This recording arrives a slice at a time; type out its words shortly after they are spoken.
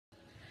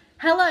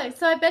Hello,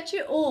 so I bet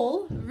you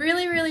all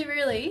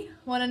really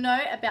want to know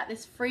about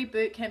this free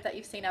boot camp that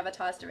you've seen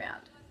advertised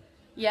around.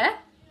 Yeah?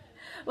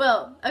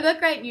 Well, I've got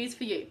great news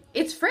for you.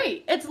 It's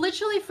free. It's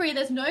literally free.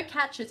 There's no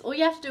catches. All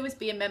you have to do is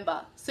be a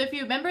member. So if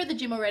you're a member of the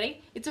gym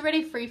already, it's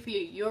already free for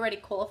you. You already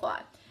qualify.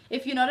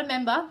 If you're not a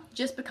member,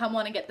 just become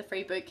one and get the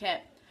free boot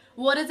camp.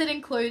 What does it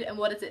include and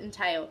what does it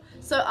entail?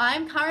 So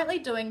I'm currently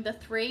doing the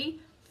three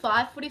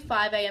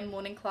 5:45 a.m.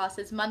 morning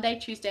classes Monday,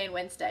 Tuesday, and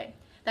Wednesday.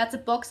 That's a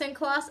boxing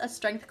class, a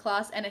strength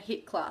class, and a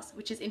HIIT class,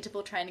 which is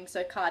interval training,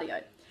 so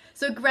cardio.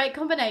 So a great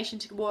combination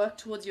to work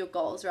towards your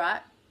goals, right?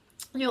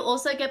 You'll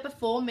also get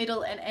before,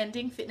 middle, and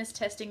ending fitness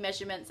testing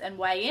measurements and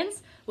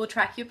weigh-ins. We'll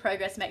track your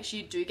progress, make sure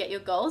you do get your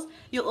goals.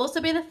 You'll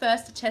also be the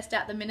first to test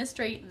out the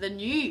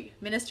new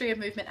Ministry of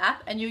Movement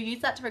app, and you'll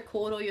use that to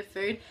record all your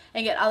food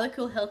and get other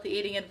cool healthy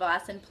eating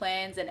advice and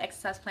plans and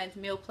exercise plans,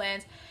 meal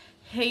plans.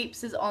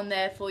 Heaps is on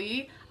there for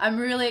you. I'm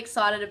really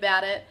excited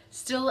about it.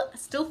 Still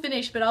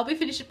finished, but I'll be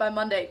finished by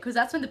Monday because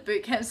that's when the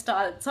boot camp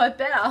started, so I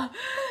better.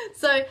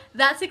 So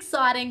that's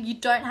exciting. You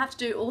don't have to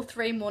do all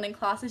three morning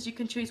classes. You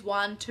can choose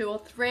 1, 2, or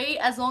 3.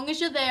 As long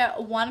as you're there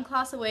one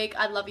class a week,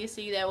 I'd love you to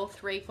see you there all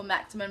 3 for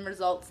maximum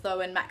results though,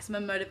 and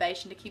maximum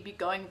motivation to keep you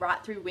going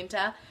right through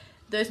winter.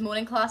 Those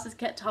morning classes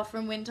get tougher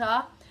in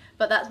winter,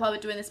 but that's why we're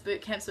doing this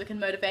boot camp, so we can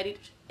motivate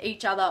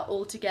each other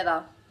all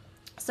together.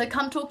 So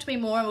come talk to me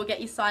more and we'll get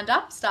you signed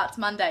up. Starts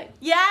Monday.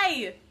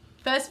 Yay!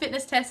 First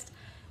fitness test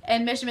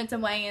and measurements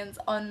and weigh-ins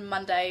on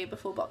Monday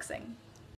before boxing.